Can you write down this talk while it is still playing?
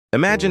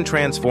Imagine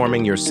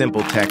transforming your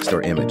simple text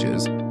or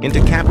images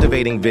into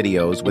captivating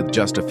videos with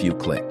just a few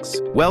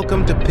clicks.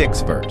 Welcome to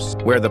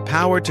PixVerse, where the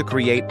power to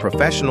create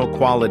professional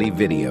quality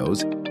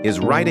videos is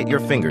right at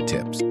your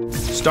fingertips.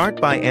 Start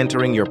by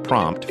entering your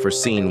prompt for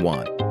Scene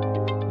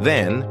 1.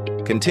 Then,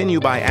 continue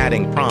by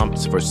adding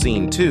prompts for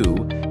Scene 2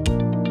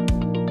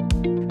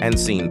 and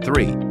Scene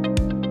 3.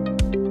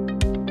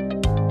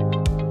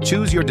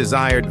 Choose your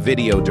desired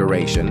video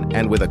duration,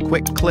 and with a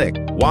quick click,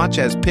 watch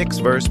as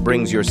PixVerse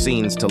brings your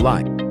scenes to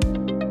life.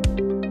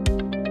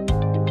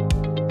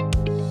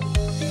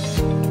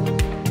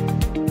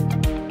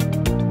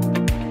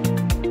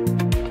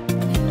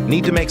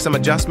 Need to make some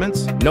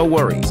adjustments? No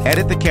worries.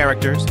 Edit the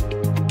characters,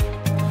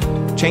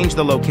 change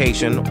the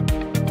location,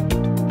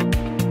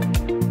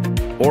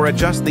 or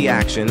adjust the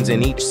actions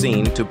in each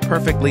scene to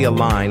perfectly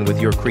align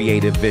with your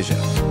creative vision.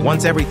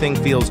 Once everything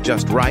feels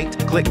just right,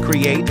 click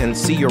Create and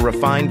see your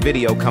refined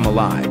video come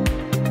alive.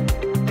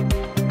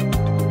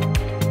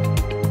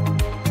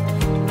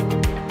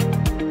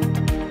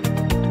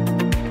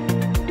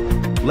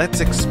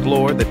 Let's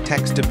explore the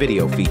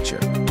text-to-video feature.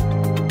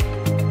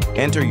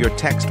 Enter your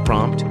text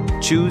prompt,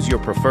 choose your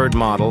preferred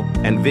model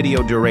and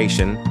video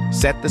duration,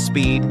 set the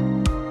speed,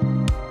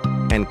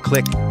 and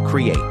click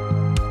Create.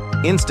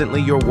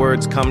 Instantly, your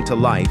words come to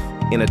life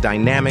in a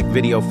dynamic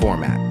video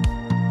format.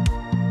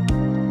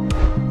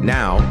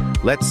 Now,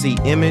 let's see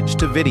image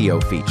to video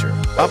feature.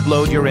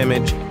 Upload your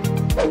image,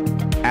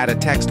 add a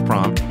text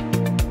prompt,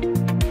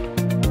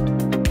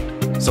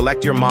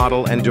 select your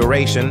model and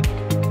duration,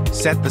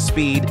 set the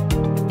speed,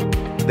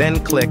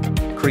 then click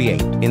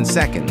Create. In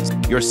seconds,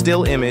 your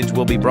still image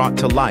will be brought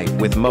to life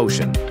with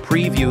motion.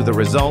 Preview the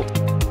result,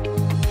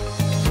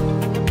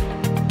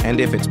 and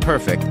if it's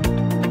perfect,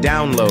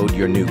 download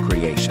your new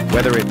creation.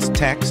 Whether it's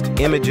text,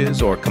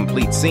 images, or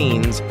complete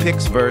scenes,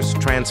 PixVerse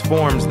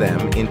transforms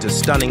them into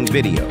stunning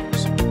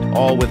videos,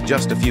 all with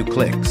just a few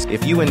clicks.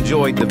 If you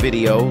enjoyed the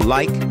video,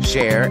 like,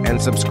 share,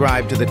 and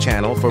subscribe to the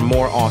channel for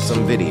more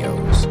awesome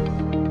videos.